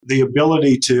the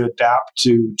ability to adapt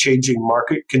to changing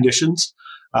market conditions.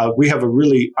 We have a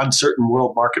really uncertain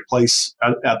world marketplace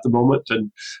at the moment,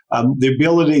 and the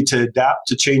ability to adapt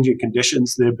to changing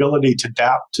conditions, the ability to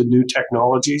adapt to new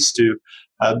technologies, to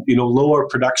lower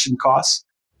production costs.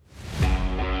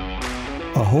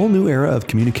 A whole new era of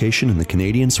communication in the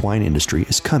Canadian swine industry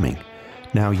is coming.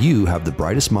 Now you have the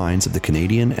brightest minds of the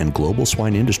Canadian and global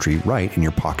swine industry right in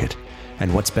your pocket.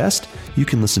 And what's best? You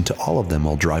can listen to all of them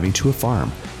while driving to a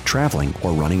farm, traveling,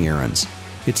 or running errands.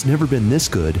 It's never been this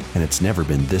good, and it's never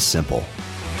been this simple.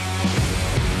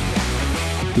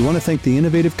 We want to thank the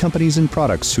innovative companies and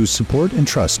products whose support and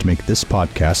trust make this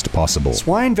podcast possible.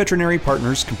 Swine Veterinary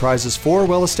Partners comprises 4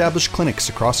 well-established clinics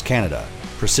across Canada: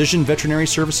 Precision Veterinary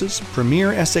Services,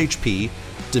 Premier SHP,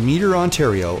 Demeter,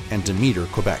 Ontario, and Demeter,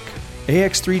 Quebec.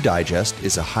 AX3 Digest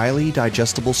is a highly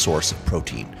digestible source of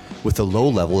protein with a low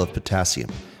level of potassium,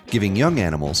 giving young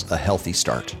animals a healthy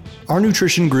start. Our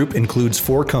nutrition group includes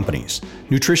 4 companies: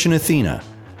 Nutrition Athena,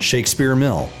 Shakespeare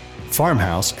Mill,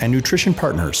 Farmhouse, and Nutrition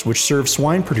Partners, which serve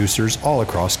swine producers all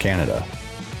across Canada.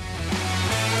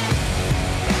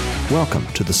 Welcome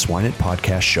to the Swine It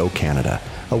Podcast Show Canada,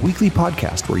 a weekly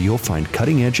podcast where you'll find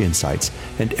cutting-edge insights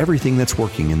and everything that's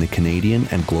working in the Canadian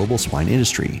and global swine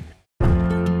industry.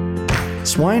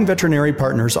 Swine Veterinary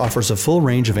Partners offers a full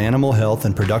range of animal health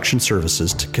and production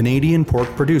services to Canadian pork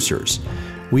producers.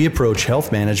 We approach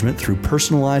health management through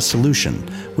personalized solution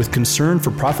with concern for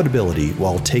profitability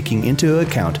while taking into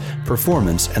account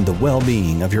performance and the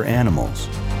well-being of your animals.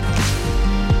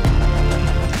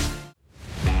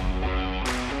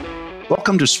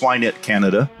 Welcome to Swine It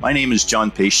Canada. My name is John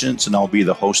Patience, and I'll be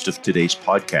the host of today's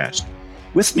podcast.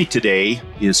 With me today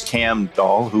is Cam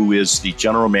Dahl, who is the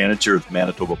General Manager of the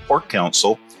Manitoba Pork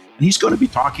Council, and he's going to be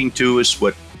talking to us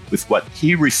with what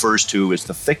he refers to as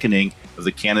the thickening of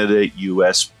the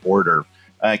Canada-U.S. border.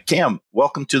 Cam,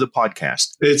 welcome to the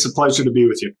podcast. It's a pleasure to be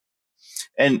with you.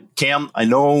 And Cam, I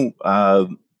know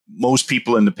most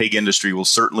people in the pig industry will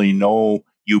certainly know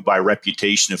you by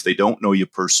reputation if they don't know you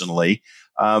personally,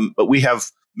 but we have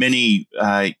many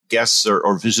guests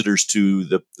or visitors to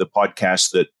the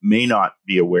podcast that may not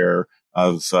be aware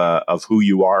of who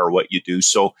you are or what you do.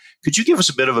 So could you give us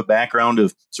a bit of a background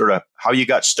of sort of how you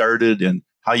got started and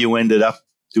how you ended up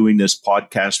doing this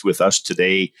podcast with us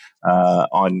today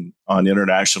on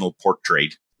international pork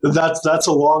trade? That's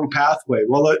a long pathway.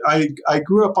 Well, I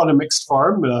grew up on a mixed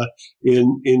farm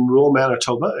in rural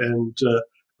Manitoba and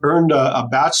earned a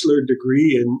bachelor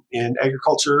degree in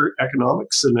agriculture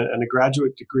economics and a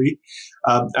graduate degree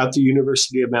at the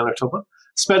University of Manitoba.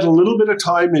 Spent a little bit of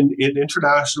time in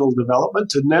international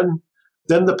development, and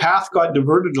then the path got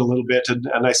diverted a little bit, and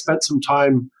I spent some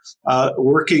time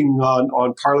working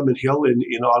on Parliament Hill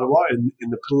in Ottawa in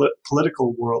the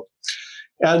political world,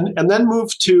 and then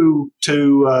moved to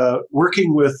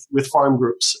working with farm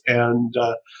groups and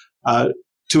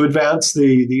to advance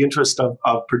the interest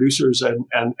of producers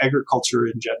and agriculture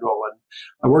in general. And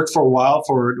I worked for a while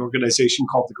for an organization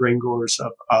called the Grain Growers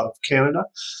of Canada.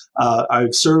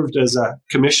 I've served as a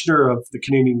commissioner of the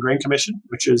Canadian Grain Commission,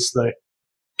 which is the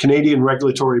Canadian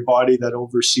regulatory body that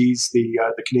oversees the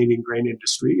Canadian grain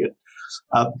industry,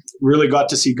 and really got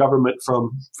to see government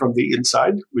from the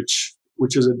inside, which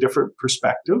is a different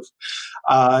perspective.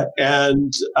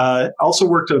 And also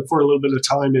worked for a little bit of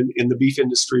time in the beef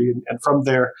industry, and from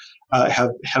there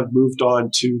have moved on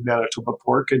to Manitoba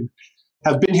Pork and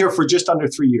have been here for just under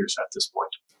 3 years at this point.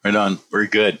 Right on. Very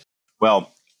good.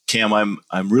 Well, Cam,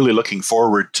 I'm really looking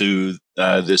forward to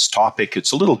this topic.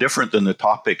 It's a little different than the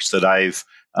topics that I've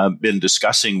been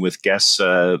discussing with guests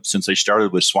since I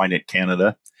started with Swine It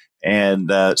Canada.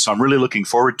 And so I'm really looking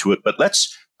forward to it. But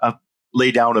let's lay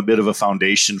down a bit of a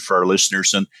foundation for our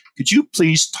listeners. And could you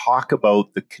please talk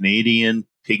about the Canadian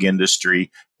pig industry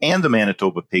and the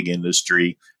Manitoba pig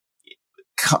industry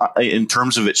in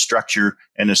terms of its structure,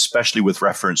 and especially with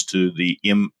reference to the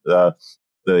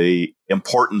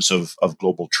importance of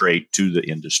global trade to the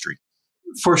industry?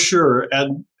 For sure.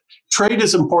 And trade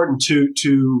is important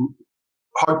to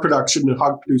hog production and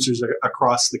hog producers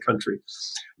across the country.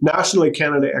 Nationally,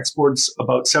 Canada exports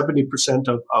about 70%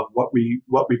 of what we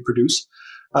produce,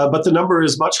 but the number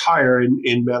is much higher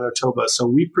in Manitoba. So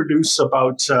we produce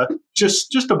about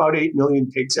just about 8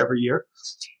 million pigs every year,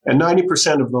 and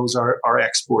 90% of those are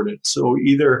exported. So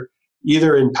either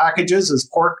in packages as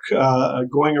pork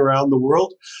going around the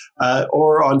world,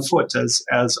 or on foot as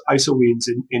isoweans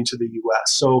into the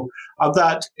U.S. So of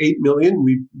that 8 million,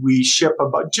 we ship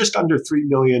about just under 3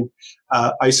 million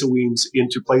isoweans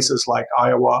into places like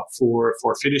Iowa for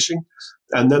finishing,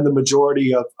 and then the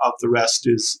majority of the rest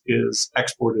is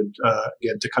exported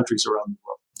again to countries around the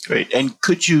world. Great. And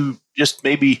could you just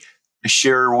maybe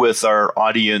share with our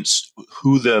audience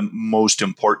who the most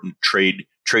important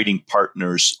trading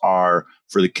partners are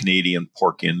for the Canadian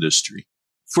pork industry?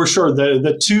 For sure,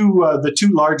 the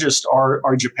two largest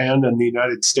are Japan and the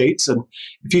United States. And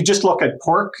if you just look at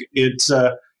pork,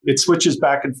 it switches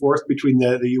back and forth between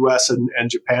the U.S. and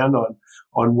Japan on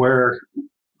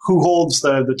who holds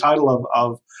the title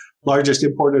of largest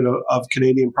importer of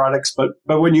Canadian products. But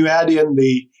when you add in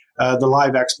the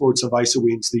live exports of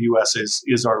isoweens, the U.S.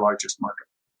 is our largest market.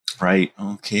 Right.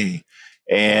 Okay.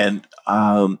 And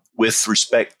with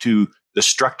respect to the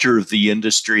structure of the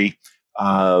industry,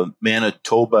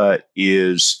 Manitoba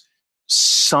is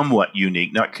somewhat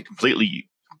unique, not completely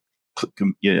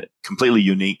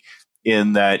unique,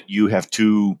 in that you have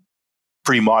two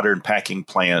pretty modern packing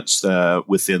plants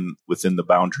within the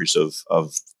boundaries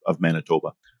of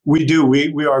Manitoba. We do.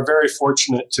 We are very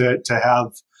fortunate to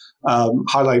have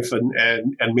High Life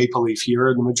and Maple Leaf here,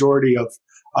 and the majority of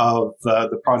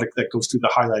the product that goes through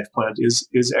the High Life plant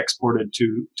is exported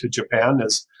to Japan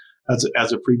as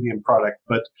a premium product.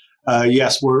 But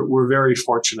yes, we're very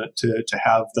fortunate to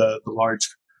have the large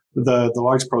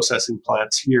processing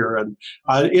plants here, and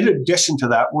in addition to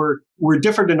that, we're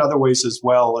different in other ways as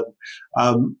well.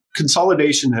 And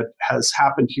consolidation has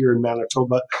happened here in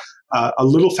Manitoba a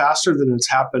little faster than it's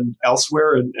happened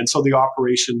elsewhere, and so the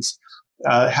operations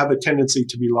have a tendency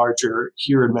to be larger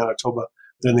here in Manitoba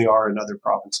than they are in other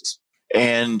provinces.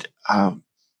 And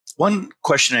one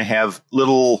question I have,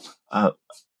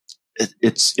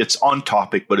 it's on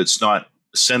topic, but it's not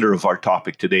the center of our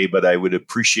topic today, but I would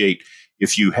appreciate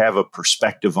if you have a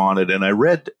perspective on it. And I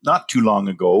read not too long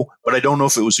ago, but I don't know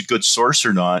if it was a good source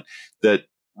or not, that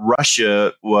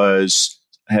Russia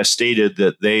has stated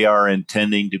that they are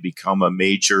intending to become a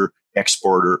major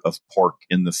exporter of pork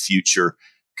in the future.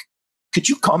 Could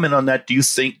you comment on that? Do you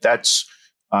think that's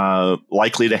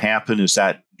likely to happen? Is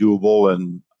that doable?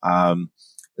 And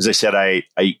as I said,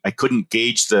 I couldn't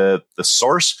gauge the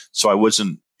source, so I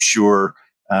wasn't sure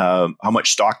how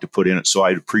much stock to put in it. So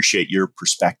I'd appreciate your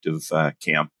perspective,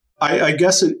 Cam. I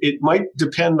guess it might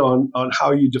depend on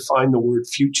how you define the word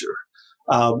future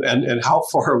and how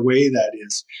far away that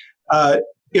is.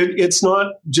 It's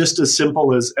not just as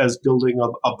simple as building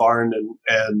a barn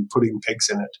and putting pigs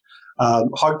in it.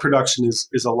 Hog production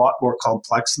is a lot more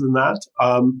complex than that,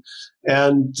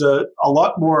 and a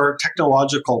lot more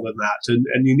technological than that.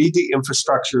 And you need the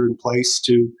infrastructure in place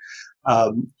to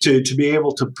be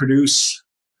able to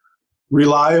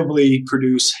reliably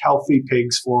produce healthy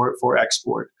pigs for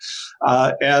export.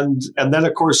 And then,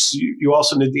 of course, you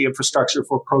also need the infrastructure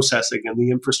for processing and the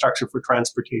infrastructure for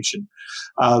transportation.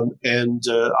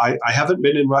 I haven't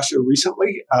been in Russia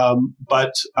recently,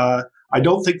 but I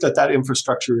don't think that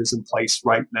infrastructure is in place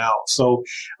right now. So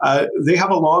they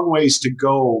have a long ways to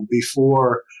go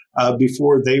before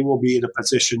they will be in a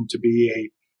position to be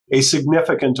a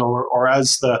significant, or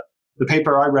as the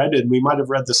paper I read, and we might have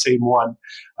read the same one,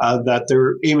 that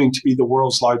they're aiming to be the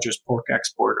world's largest pork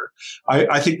exporter.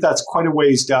 I think that's quite a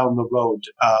ways down the road,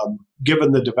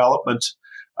 given the development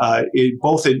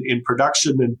both in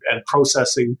production and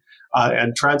processing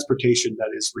and transportation that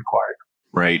is required.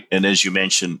 Right. And as you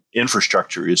mentioned,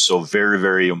 infrastructure is so very,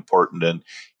 very important. And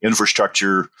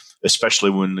infrastructure, especially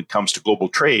when it comes to global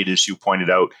trade, as you pointed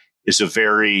out, is a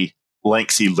very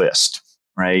lengthy list,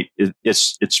 right?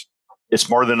 It's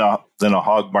more than a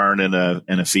hog barn and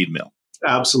a feed mill.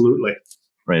 Absolutely.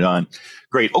 Right on.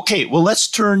 Great. Okay. Well, let's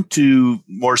turn to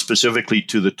more specifically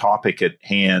to the topic at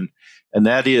hand. And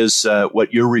that is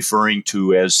what you're referring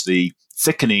to as the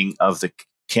thickening of the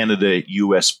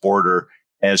Canada-U.S. border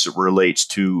as it relates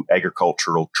to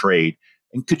agricultural trade.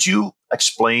 And could you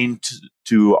explain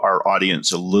to our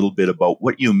audience a little bit about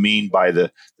what you mean by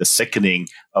the thickening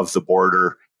of the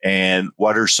border, and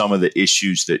what are some of the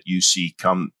issues that you see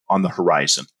come on the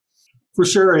horizon? For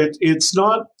sure. It's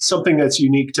not something that's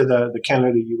unique to the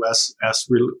Canada-U.S.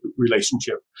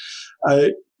 relationship.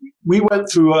 We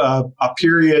went through a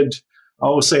period, I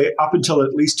will say up until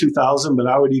at least 2000, but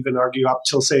I would even argue up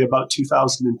till, say, about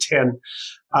 2010.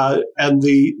 And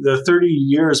the 30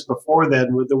 years before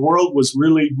then, the world was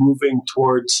really moving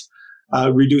towards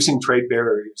reducing trade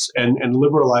barriers and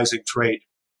liberalizing trade.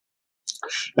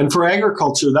 And for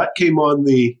agriculture, that came on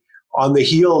the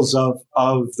heels of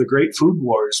the great food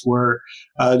wars, where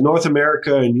North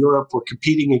America and Europe were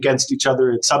competing against each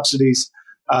other in subsidies,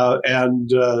 and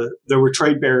there were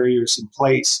trade barriers in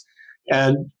place.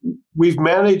 And we've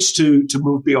managed to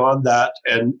move beyond that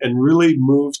and really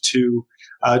move to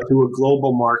a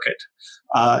global market.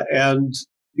 And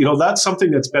that's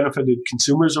something that's benefited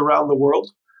consumers around the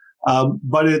world.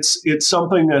 But it's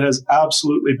something that has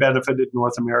absolutely benefited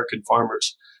North American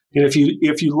farmers. And if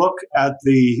you look at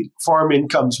the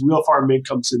real farm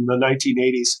incomes in the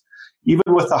 1980s,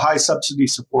 even with the high subsidy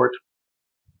support,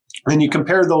 and you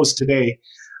compare those today,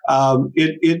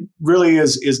 it really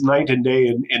is night and day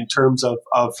in terms of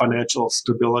financial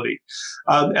stability.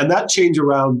 And that change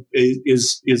around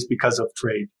is because of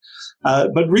trade.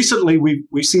 But recently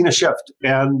we've seen a shift,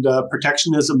 and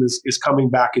protectionism is coming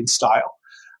back in style.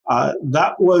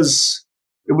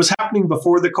 It was happening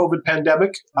before the COVID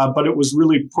pandemic, but it was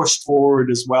really pushed forward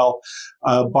as well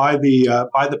by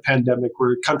the pandemic,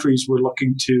 where countries were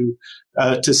looking to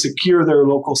secure their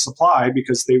local supply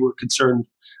because they were concerned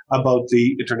about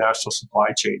the international supply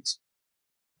chains.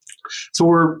 So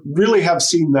we really have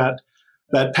seen that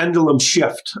pendulum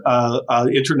shift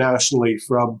internationally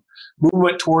from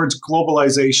movement towards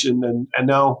globalization, and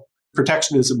now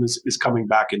protectionism is coming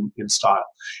back in style.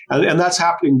 And that's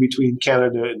happening between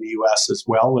Canada and the US as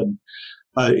well. And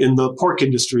in the pork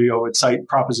industry, I would cite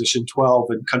Proposition 12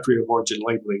 and country of origin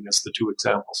labeling as the two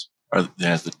examples.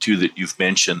 The two that you've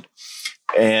mentioned.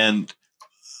 And,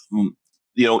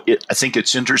 I think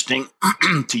it's interesting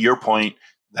to your point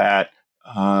that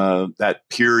that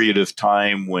period of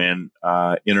time when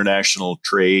international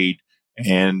trade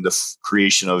and the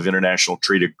creation of international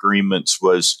trade agreements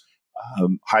was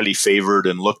highly favored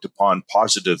and looked upon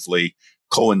positively,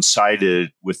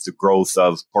 coincided with the growth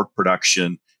of pork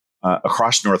production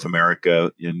across North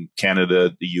America, in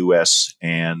Canada, the U.S.,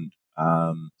 and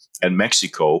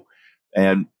Mexico.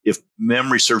 And if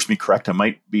memory serves me correct, I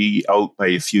might be out by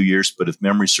a few years, but if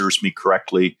memory serves me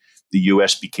correctly, the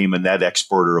U.S. became a net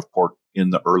exporter of pork in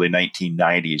the early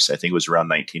 1990s. I think it was around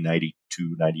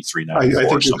 1992, 93, 94. I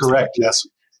think you're correct, yes.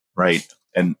 Right.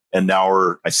 And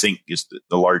now I think, is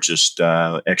the largest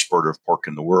exporter of pork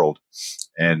in the world.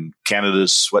 And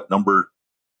Canada's number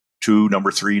 2,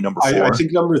 number 3, number 4? I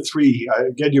think number 3.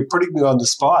 Again, you're putting me on the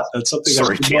spot. That's something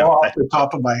I can know off the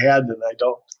top of my head, and I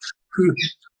don't.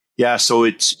 Yeah, so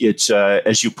it's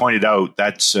as you pointed out,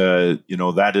 that's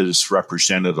that has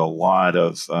represented a lot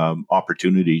of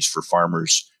opportunities for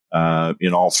farmers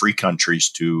in all 3 countries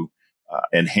to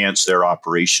enhance their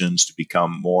operations, to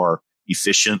become more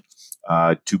efficient,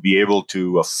 to be able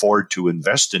to afford to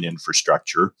invest in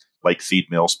infrastructure like feed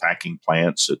mills, packing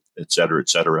plants, et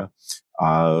cetera.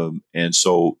 And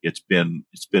so it's been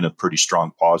a pretty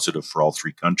strong positive for all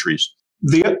 3 countries.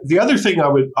 The other thing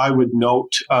I would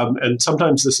note, and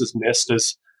sometimes this is missed,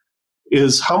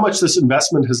 is how much this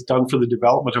investment has done for the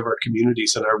development of our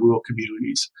communities and our rural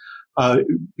communities.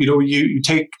 You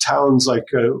take towns like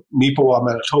Neepawa,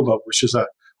 Manitoba, which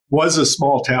was a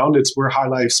small town. It's where High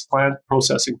Life's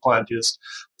processing plant is.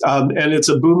 And it's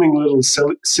a booming little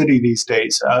city these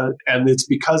days. And it's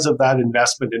because of that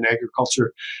investment in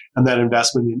agriculture and that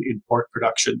investment in pork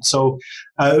production. So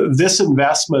this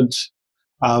investment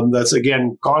that's,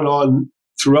 again, gone on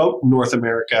throughout North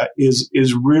America is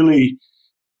really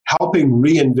helping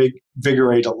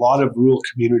reinvigorate a lot of rural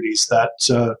communities that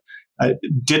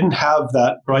didn't have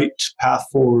that bright path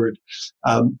forward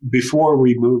before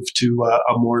we moved to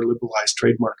a more liberalized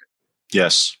trade market.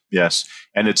 Yes.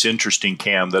 And it's interesting,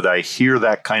 Cam, that I hear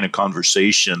that kind of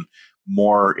conversation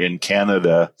more in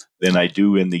Canada than I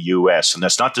do in the U.S. And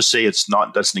that's not to say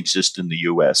doesn't exist in the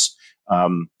U.S.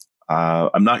 I'm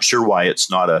not sure why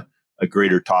it's not a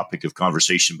greater topic of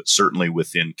conversation, but certainly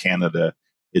within Canada,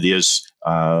 it is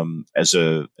as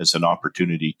an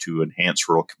opportunity to enhance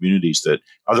rural communities that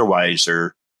otherwise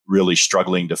are really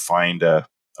struggling to find a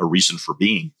reason for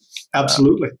being.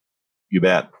 Absolutely. You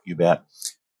bet.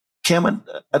 Cameron,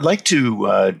 I'd like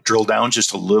to drill down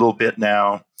just a little bit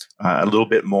now, a little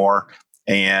bit more.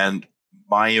 And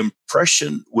my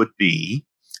impression would be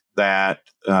that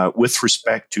with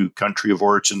respect to country of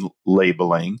origin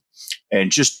labeling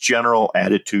and just general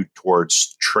attitude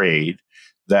towards trade,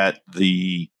 that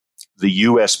the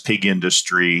U.S. pig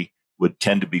industry would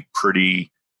tend to be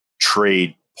pretty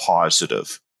trade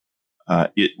positive.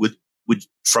 It would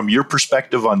from your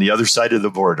perspective on the other side of the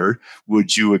border,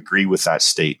 would you agree with that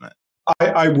statement?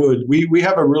 I would. We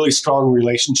have a really strong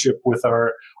relationship with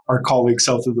our colleagues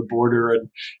south of the border,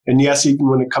 and yes, even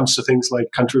when it comes to things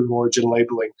like country of origin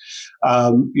labeling,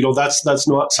 that's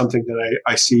not something that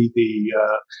I see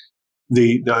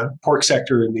the pork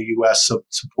sector in the U.S.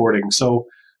 supporting. So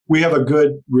we have a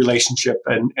good relationship,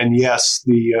 and yes,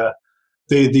 the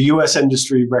U.S.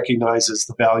 industry recognizes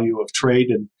the value of trade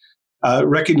and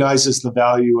recognizes the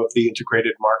value of the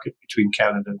integrated market between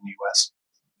Canada and the U.S.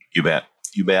 You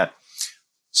bet.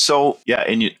 So, yeah,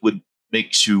 and it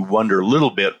makes you wonder a little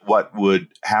bit what would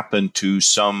happen to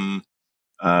some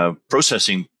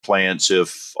processing plants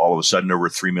if all of a sudden there were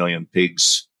 3 million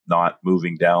pigs not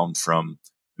moving down from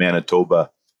Manitoba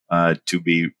to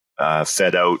be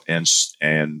fed out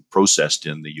and processed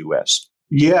in the U.S.?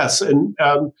 Yes, and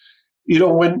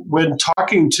when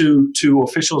talking to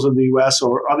officials in the U.S.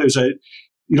 or others, I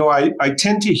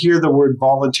tend to hear the word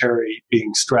voluntary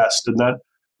being stressed, and that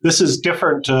this is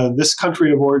different. This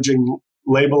country of origin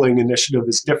labeling initiative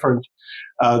is different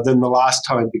than the last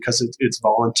time because it's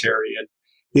voluntary. And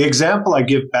the example I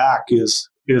give back is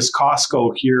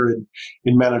Costco here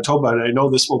in Manitoba, and I know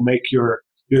this will make your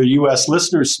U.S.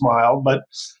 listeners smile, but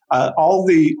all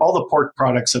the pork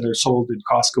products that are sold in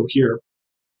Costco here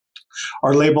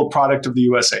are labeled product of the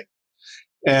USA.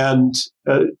 And,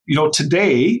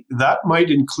 today that might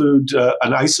include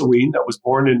an isoine that was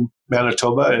born in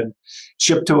Manitoba and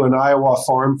shipped to an Iowa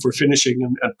farm for finishing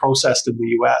and processed in the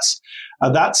U.S.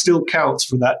 That still counts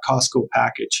for that Costco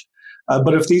package.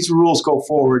 But if these rules go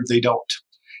forward, they don't.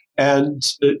 And,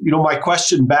 my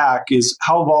question back is,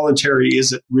 how voluntary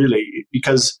is it really?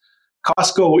 Because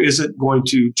Costco isn't going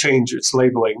to change its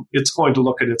labeling. It's going to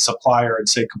look at its supplier and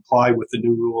say, comply with the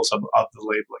new rules of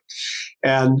the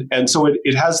labeling. And so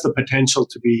it has the potential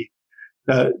to be,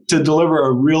 to deliver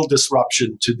a real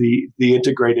disruption to the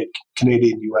integrated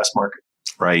Canadian-U.S. market.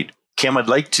 Right. Cam, I'd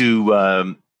like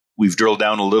to, we've drilled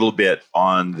down a little bit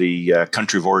on the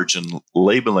country of origin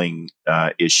labeling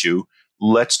issue.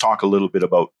 Let's talk a little bit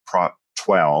about Prop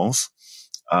 12,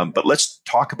 but let's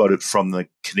talk about it from the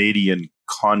Canadian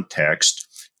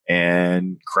context.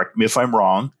 And correct me if I'm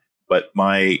wrong, but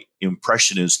my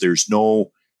impression is there's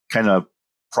no kind of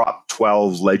Prop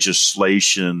 12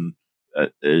 legislation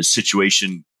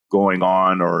situation going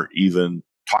on or even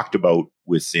talked about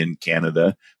within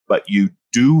Canada, but you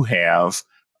do have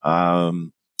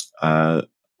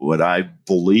what I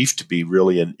believe to be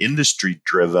really an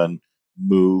industry-driven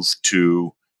move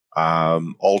to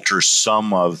alter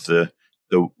some of the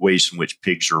ways in which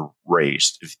pigs are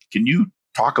raised. Can you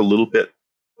talk a little bit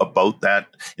about that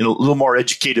in a little more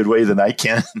educated way than I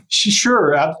can?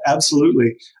 Sure,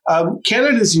 absolutely.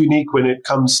 Canada is unique when it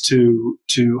comes to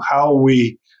how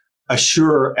we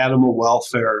assure animal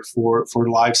welfare for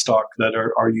livestock that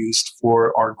are used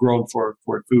for are grown for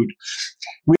food.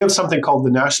 We have something called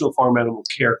the National Farm Animal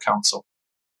Care Council.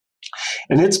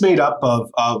 And it's made up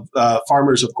of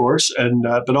farmers, of course, and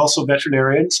but also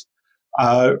veterinarians,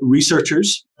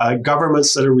 researchers,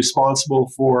 governments that are responsible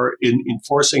for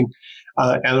enforcing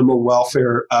animal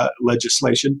welfare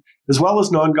legislation, as well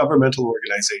as non-governmental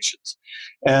organizations.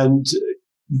 And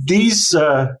these,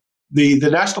 the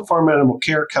National Farm Animal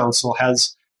Care Council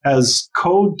has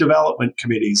code development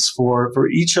committees for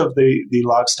each of the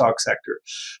livestock sector.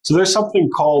 So there's something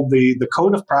called the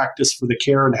Code of Practice for the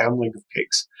Care and Handling of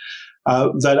Pigs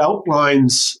that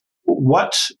outlines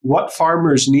what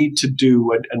farmers need to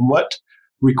do and what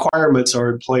requirements are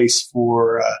in place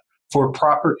for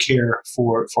proper care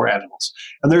for animals.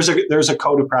 And there's a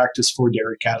code of practice for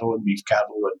dairy cattle and beef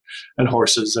cattle and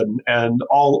horses and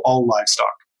all livestock.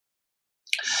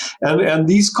 And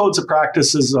these codes of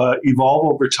practices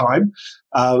evolve over time.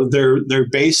 They're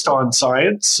based on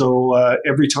science. So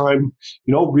every time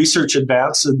research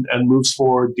advances and moves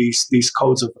forward, these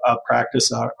codes of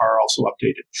practice are also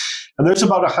updated. And there's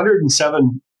about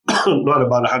 107. Not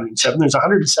about 107. There's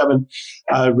 107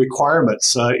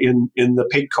 requirements in the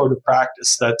pig code of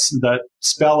practice that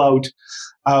spell out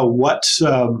what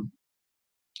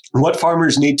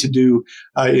farmers need to do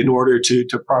in order to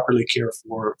properly care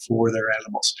for their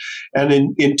animals. And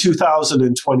in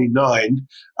 2029,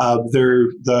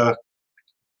 the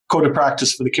Code of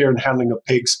Practice for the Care and Handling of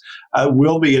Pigs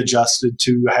will be adjusted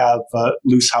to have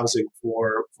loose housing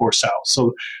for sows.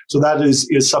 So that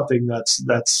is something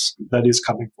that is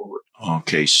coming forward.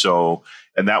 Okay, so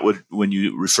and that would, when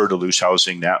you refer to loose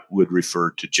housing, that would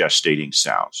refer to gestating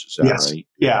sows. Is that yes. right?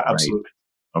 Yeah, absolutely.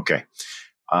 Right. Okay.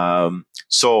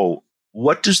 So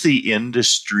what does the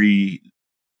industry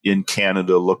in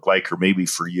Canada look like? Or maybe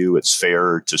for you, it's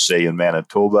fair to say in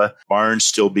Manitoba, barns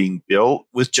still being built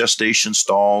with gestation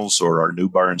stalls, or are new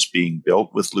barns being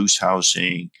built with loose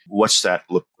housing? What's that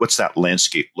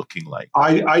landscape looking like?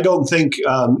 I don't think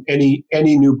any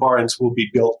new barns will be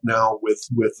built now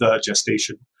with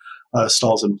gestation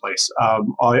stalls in place.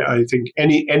 I think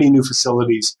any new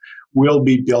facilities will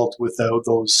be built without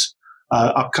those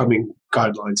upcoming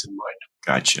guidelines in mind.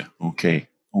 Gotcha. Okay.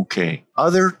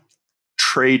 Other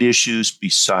trade issues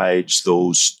besides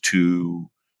those two,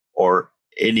 or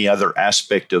any other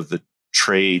aspect of the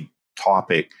trade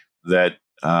topic that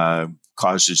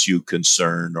causes you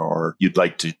concern or you'd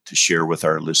like to share with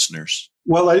our listeners?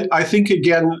 Well, I think,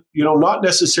 again, not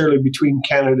necessarily between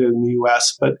Canada and the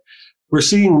U.S., but we're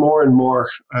seeing more and more,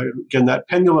 again, that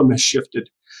pendulum has shifted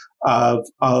of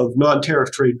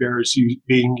non-tariff trade barriers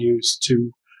being used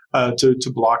to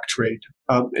block trade.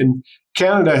 And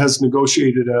Canada has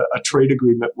negotiated a trade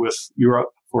agreement with Europe,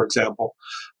 for example,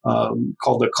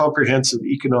 called the Comprehensive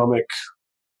Economic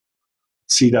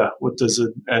CETA,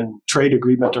 and trade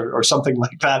agreement or something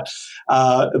like that,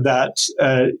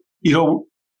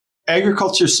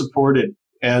 agriculture supported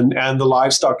and the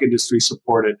livestock industry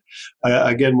supported.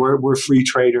 Again, we're free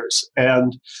traders,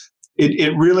 and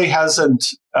it really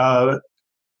hasn't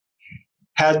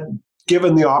had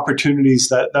given the opportunities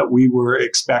that we were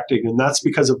expecting, and that's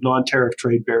because of non-tariff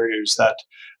trade barriers that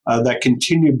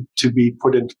continue to be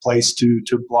put into place to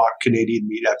block Canadian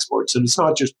meat exports. And it's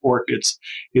not just pork;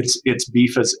 it's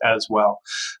beef as well,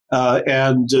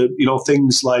 and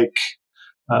things like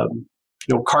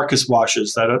carcass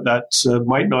washes that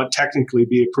might not technically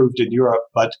be approved in Europe,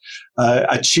 but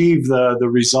achieve the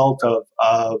result of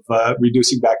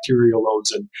reducing bacterial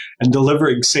loads and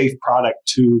delivering safe product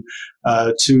to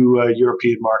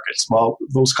European markets. Well,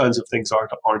 those kinds of things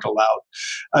aren't allowed,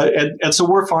 and so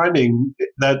we're finding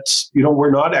that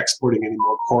we're not exporting any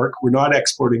more pork, we're not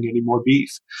exporting any more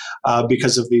beef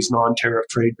because of these non-tariff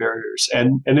trade barriers,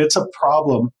 and it's a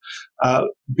problem.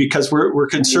 Because we're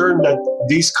concerned that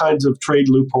these kinds of trade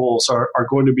loopholes are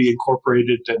going to be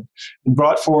incorporated and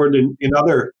brought forward in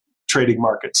other trading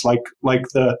markets, like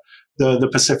the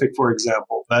Pacific, for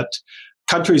example, that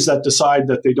countries that decide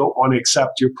that they don't want to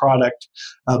accept your product,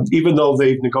 even though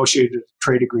they've negotiated a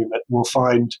trade agreement, will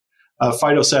find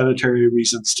phytosanitary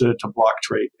reasons to block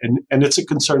trade. And it's a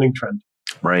concerning trend.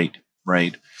 Right.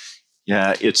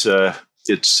 Yeah, it's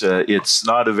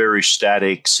not a very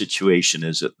static situation,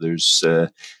 is it? There's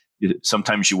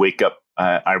sometimes you wake up.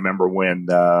 I remember when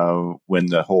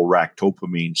the whole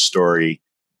ractopamine story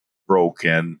broke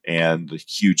and the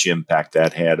huge impact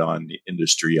that had on the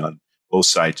industry on both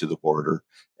sides of the border,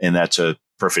 and that's a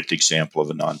perfect example of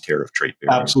a non-tariff trade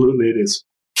barrier. Absolutely, it is.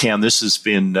 Cam, this has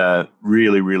been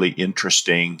really, really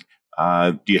interesting.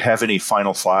 Do you have any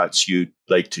final thoughts you'd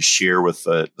like to share with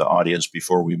the audience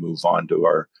before we move on to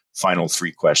our final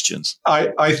three questions?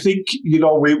 I think,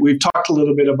 we've talked a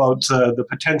little bit about the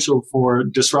potential for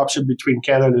disruption between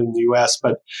Canada and the U.S.,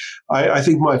 but I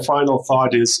think my final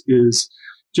thought is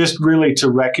just really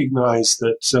to recognize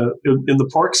that in the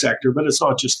pork sector, but it's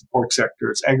not just the pork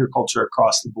sector, it's agriculture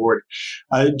across the board,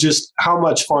 just how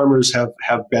much farmers have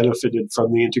benefited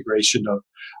from the integration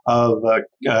of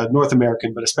North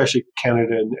American, but especially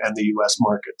Canada and the U.S.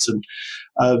 markets. And,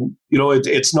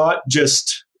 it's not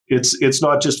just... It's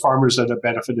not just farmers that have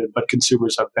benefited, but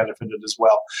consumers have benefited as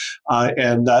well.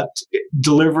 And that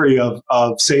delivery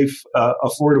of safe,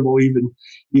 affordable,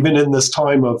 even in this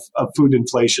time of food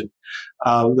inflation,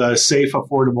 the safe,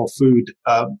 affordable food,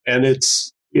 and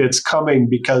it's coming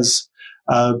because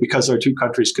our two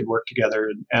countries can work together,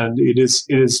 and it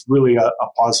is really a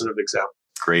positive example.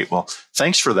 Great. Well,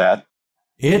 thanks for that.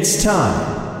 It's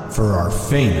time for our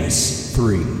famous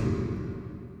three.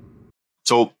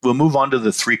 So we'll move on to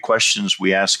the three questions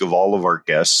we ask of all of our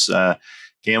guests. Cam,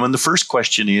 and the first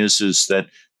question is that,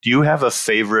 do you have a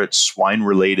favorite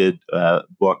swine-related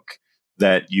book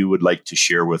that you would like to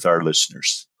share with our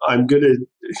listeners? I'm going to,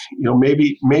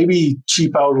 maybe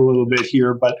cheap out a little bit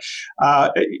here, but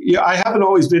I haven't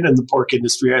always been in the pork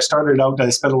industry. I started out, I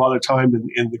spent a lot of time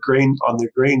on the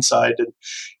grain side,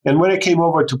 and when it came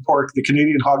over to pork, the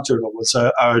Canadian Hog Journal was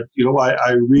I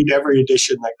read every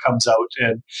edition that comes out,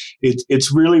 and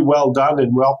it's really well done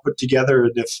and well put together.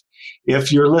 And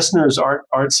if your listeners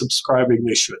aren't subscribing,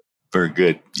 they should. Very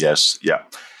good. Yes. Yeah.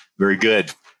 Very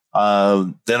good.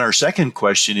 Then our second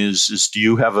question is do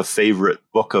you have a favorite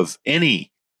book on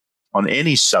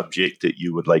any subject that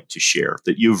you would like to share,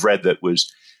 that you've read that was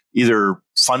either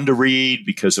fun to read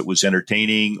because it was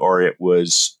entertaining, or it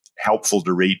was helpful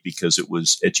to read because it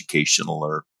was educational?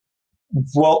 Or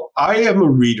Well, I am a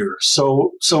reader,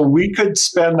 so we could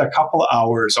spend a couple of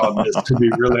hours on this, to be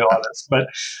really honest. But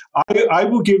I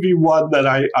will give you one that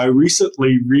I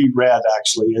recently reread,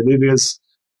 actually, and it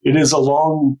is a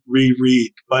long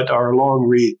read, but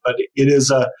it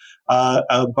is a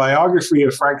biography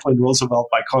of Franklin Roosevelt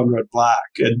by Conrad Black.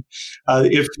 And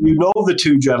if you know the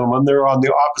two gentlemen, they're on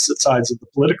the opposite sides of the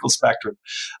political spectrum.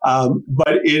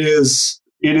 But it is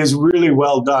really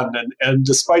well done. And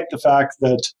despite the fact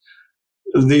that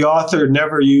the author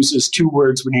never uses two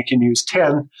words when he can use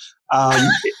 10,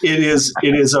 it is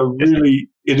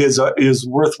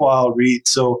worthwhile read.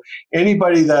 So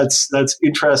anybody that's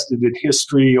interested in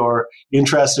history, or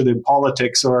interested in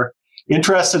politics, or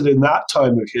interested in that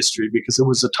time of history, because it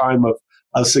was a time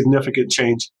of significant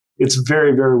change, it's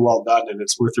very, very well done, and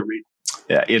it's worth a read.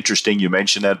 Yeah, interesting. You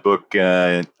mentioned that book,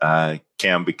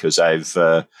 Cam, because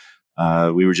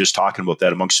we were just talking about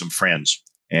that amongst some friends,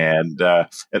 and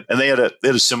they had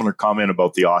a similar comment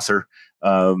about the author,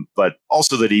 but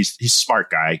also that he's a smart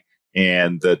guy,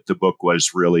 and that the book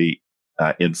was really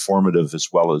informative as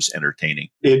well as entertaining.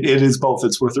 It is both.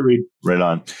 It's worth a read. Right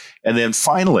on. And then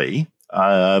finally,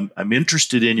 I'm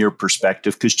interested in your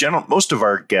perspective, because most of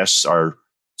our guests are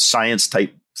science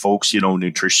type folks,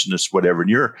 nutritionists, whatever. And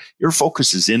your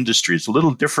focus is industry. It's a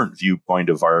little different viewpoint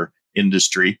of our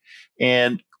industry.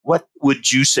 And what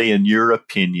would you say, in your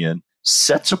opinion,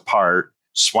 sets apart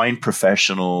swine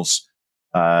professionals,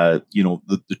 the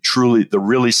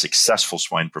really successful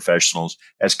swine professionals,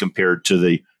 as compared to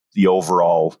the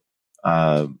overall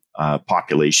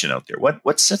population out there?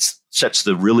 What sets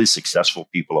the really successful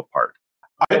people apart?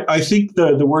 I think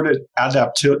the word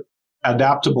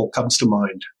adaptable comes to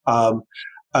mind.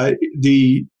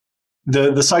 The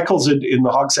cycles in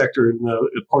the hog sector and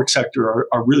the pork sector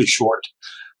are really short,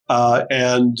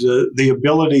 and the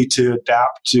ability to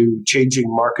adapt to changing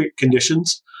market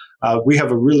conditions. We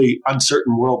have a really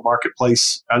uncertain world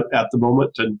marketplace at the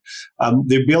moment, and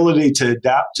the ability to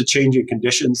adapt to changing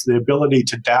conditions, the ability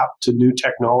to adapt to new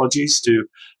technologies, to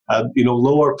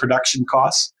lower production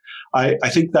costs. I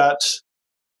think that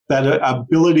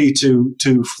ability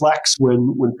to flex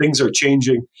when things are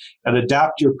changing and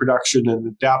adapt your production and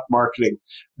adapt marketing,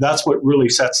 that's what really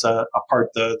sets apart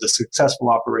the successful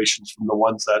operations from the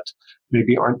ones that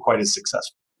maybe aren't quite as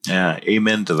successful. Yeah,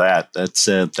 amen to that. That's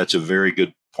a very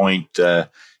good point,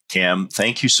 Cam.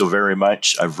 Thank you so very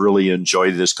much. I've really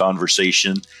enjoyed this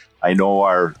conversation. I know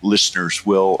our listeners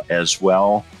will as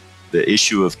well. The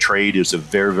issue of trade is a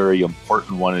very, very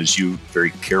important one, as you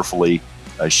very carefully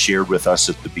shared with us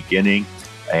at the beginning,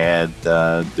 and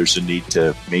there's a need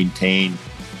to maintain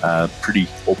pretty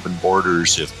open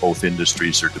borders if both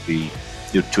industries are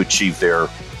to achieve their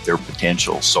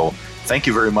potential. So thank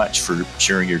you very much for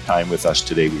sharing your time with us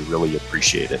today. We really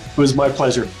appreciate it. It was my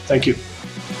pleasure. Thank you.